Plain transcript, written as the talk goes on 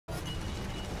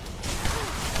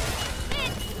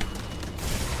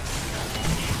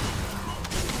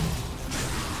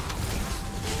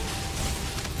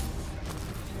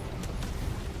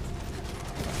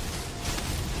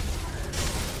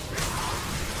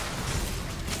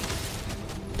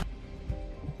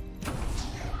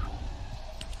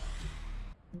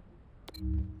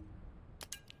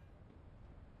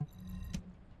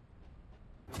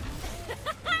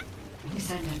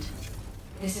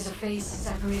This is a phase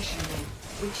separation ring,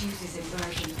 which uses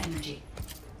inversion energy.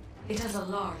 It has a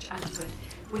large output,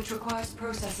 which requires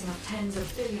processing of tens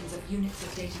of billions of units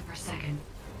of data per second.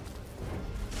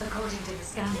 According to the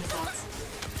scan results,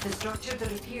 the structure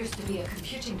that appears to be a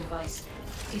computing device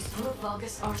is full of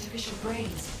Vulgus artificial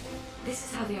brains. This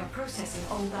is how they are processing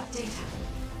all that data.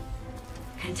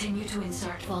 Continue to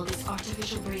insert Vulgus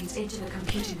artificial brains into the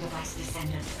computing device,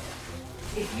 Descendant.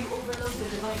 If you overload the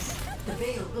device, the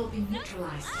veil will be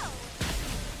neutralized.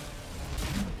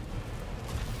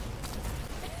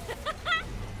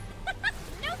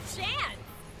 No chance!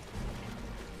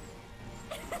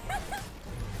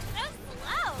 So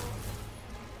slow!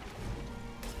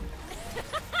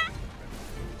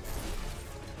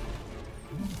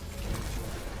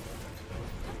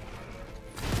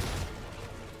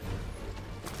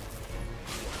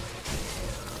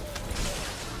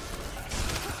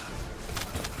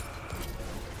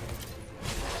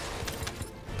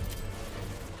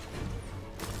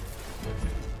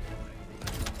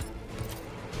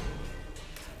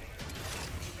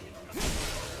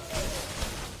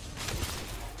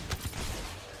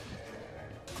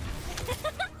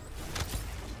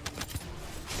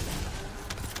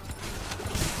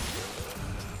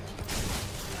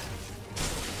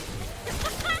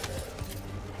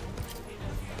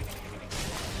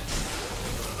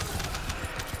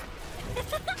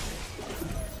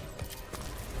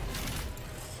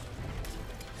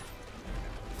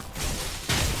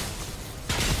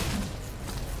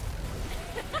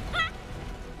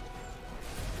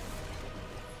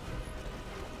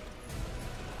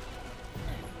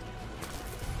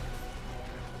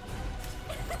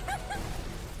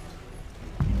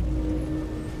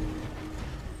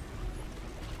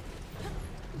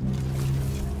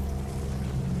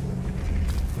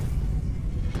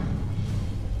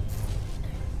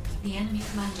 The enemy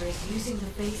commander is using the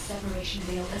phase separation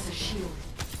veil as a shield.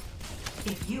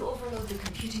 If you overload the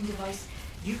computing device,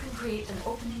 you can create an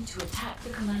opening to attack the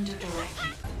commander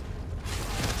directly.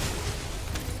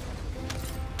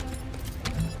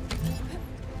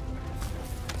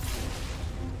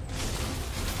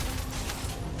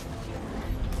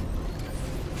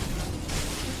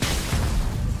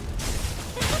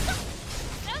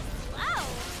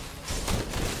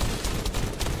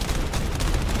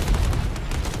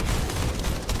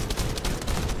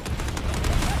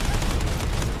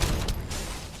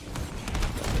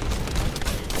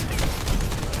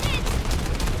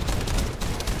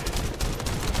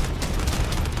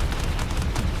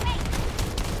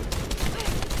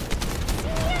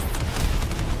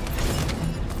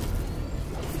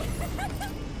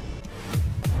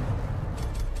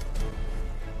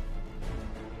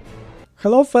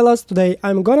 Hello fellas, today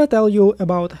I'm gonna tell you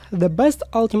about the best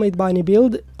ultimate bunny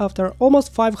build after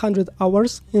almost 500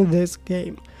 hours in this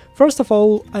game. First of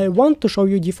all, I want to show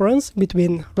you difference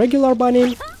between regular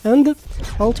bunny and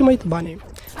ultimate bunny.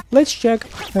 Let's check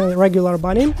regular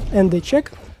bunny and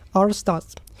check our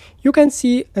stats. You can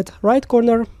see at right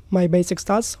corner my basic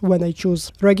stats when I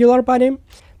choose regular bunny.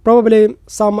 Probably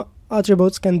some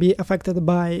attributes can be affected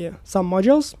by some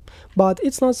modules, but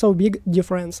it's not so big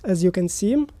difference as you can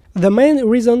see. The main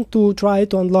reason to try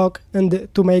to unlock and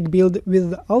to make build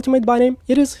with Ultimate Bunny,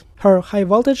 it is her high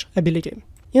voltage ability.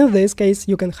 In this case,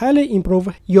 you can highly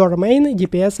improve your main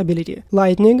DPS ability,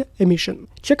 lightning emission.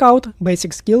 Check out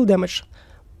basic skill damage,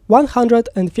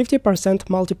 150%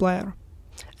 multiplier.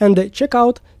 And check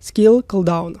out skill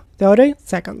cooldown, 30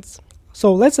 seconds.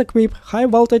 So let's equip high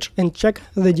voltage and check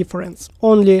the difference.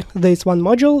 Only this one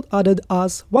module added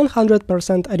us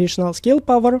 100% additional skill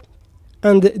power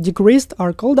and decreased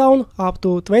our cooldown up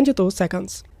to 22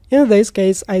 seconds. In this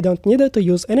case, I don't need to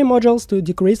use any modules to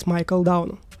decrease my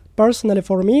cooldown. Personally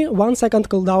for me, 1 second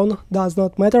cooldown does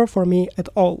not matter for me at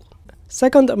all.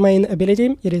 Second main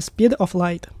ability, it is speed of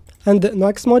light. And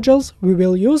next modules we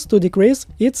will use to decrease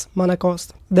its mana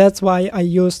cost. That's why I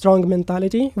use strong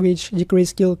mentality, which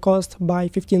decrease skill cost by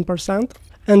 15%.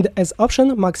 And as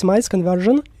option, maximize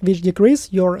conversion, which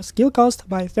decrease your skill cost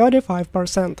by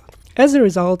 35%. As a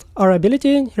result, our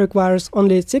ability requires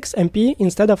only 6 MP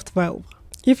instead of 12.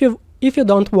 If you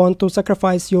don't want to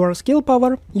sacrifice your skill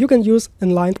power, you can use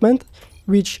Enlightenment,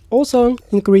 which also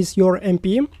increase your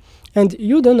MP, and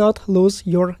you do not lose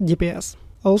your DPS.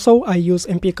 Also, I use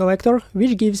MP Collector,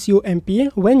 which gives you MP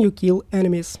when you kill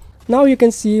enemies. Now you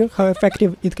can see how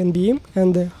effective it can be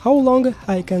and how long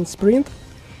I can sprint.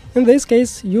 In this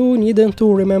case, you need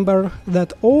to remember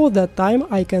that all that time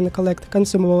I can collect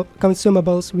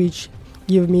consumables which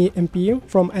give me MP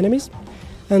from enemies,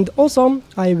 and also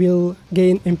I will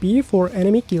gain MP for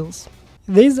enemy kills.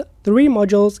 These 3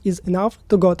 modules is enough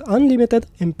to get unlimited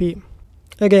MP.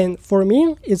 Again, for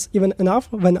me, it's even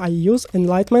enough when I use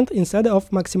Enlightenment instead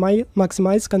of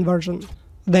maximize conversion.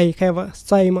 They have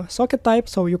same socket type,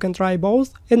 so you can try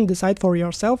both and decide for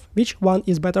yourself which one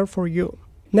is better for you.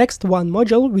 Next one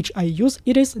module which I use,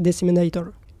 it is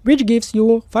Disseminator, which gives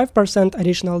you 5%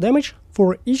 additional damage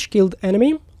for each killed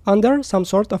enemy under some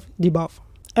sort of debuff.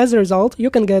 As a result,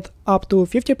 you can get up to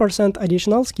 50%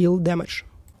 additional skill damage.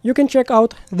 You can check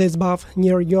out this buff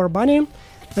near your bunny,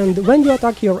 and when you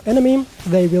attack your enemy,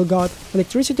 they will got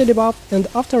electricity debuff, and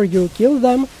after you kill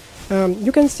them,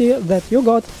 you can see that you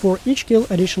got for each kill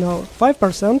additional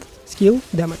 5% skill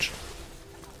damage.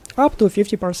 Up to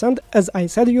 50%, as I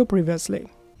said you previously.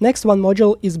 Next one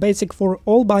module is basic for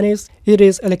all bunnies. It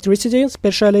is Electricity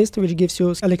Specialist, which gives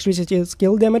you electricity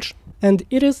skill damage, and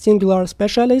it is Singular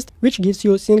Specialist, which gives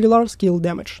you singular skill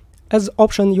damage. As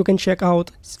option, you can check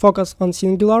out Focus on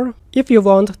Singular if you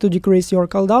want to decrease your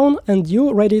cooldown and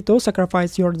you ready to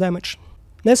sacrifice your damage.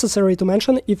 Necessary to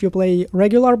mention, if you play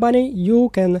regular bunny, you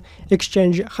can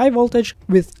exchange high voltage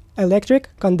with electric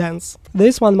condense.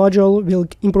 This one module will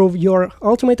improve your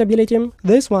ultimate ability.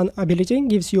 This one ability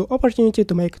gives you opportunity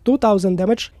to make 2000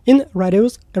 damage in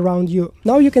radius around you.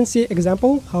 Now you can see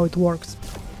example how it works.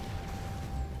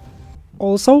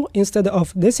 Also, instead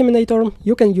of Disseminator,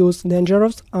 you can use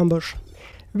Dangerous Ambush,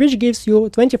 which gives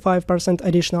you 25%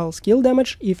 additional skill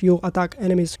damage if you attack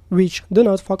enemies which do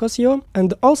not focus you,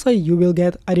 and also you will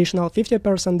get additional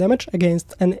 50% damage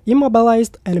against an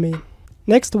immobilized enemy.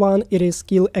 Next one, it is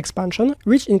Skill Expansion,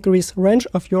 which increase range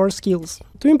of your skills.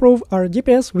 To improve our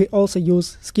DPS, we also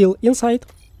use Skill Insight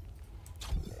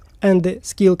and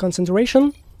Skill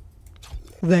Concentration.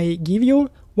 They give you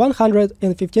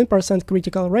 115%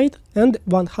 critical rate and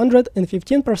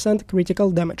 115%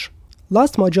 critical damage.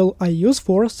 Last module I use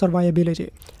for survivability.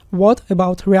 What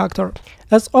about Reactor?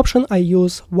 As option I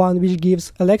use one which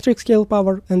gives electric skill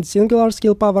power and singular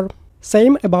skill power.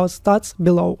 Same about stats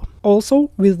below.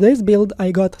 Also, with this build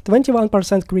I got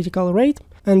 21% critical rate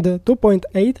and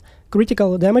 2.8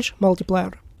 critical damage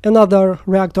multiplier. Another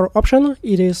Reactor option,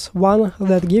 it is one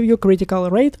that gives you critical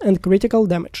rate and critical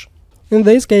damage. In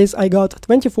this case I got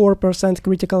 24%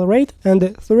 critical rate and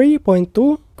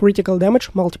 3.2 critical damage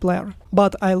multiplier,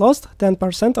 but I lost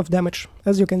 10% of damage,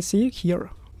 as you can see here.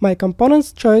 My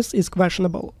component's choice is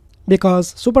questionable,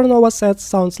 because Supernova set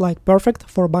sounds like perfect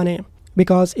for bunny,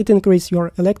 because it increases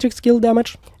your electric skill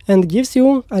damage and gives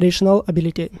you additional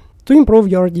ability to improve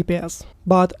your DPS.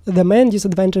 But the main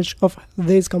disadvantage of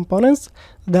these components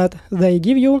that they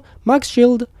give you max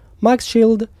shield,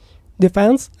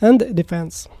 defense and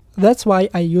defense. That's why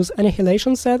I use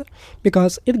Annihilation set,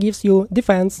 because it gives you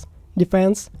defense,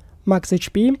 max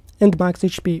HP and max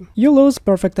HP. You lose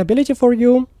perfect ability for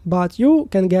you, but you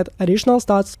can get additional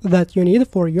stats that you need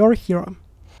for your hero.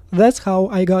 That's how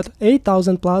I got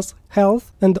 8000 plus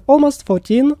health and almost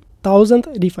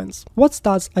 14,000 defense. What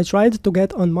stats I tried to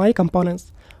get on my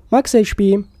components? Max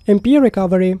HP, MP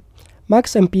recovery,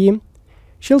 max MP,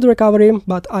 shield recovery,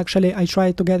 but actually I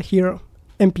tried to get here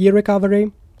MP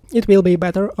recovery. It will be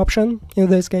better option in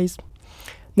this case.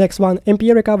 Next one,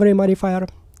 MP recovery modifier,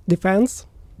 defense,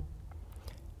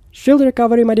 shield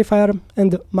recovery modifier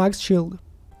and max shield.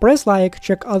 Press like,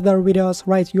 check other videos,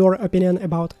 write your opinion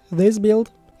about this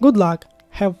build. Good luck,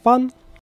 have fun!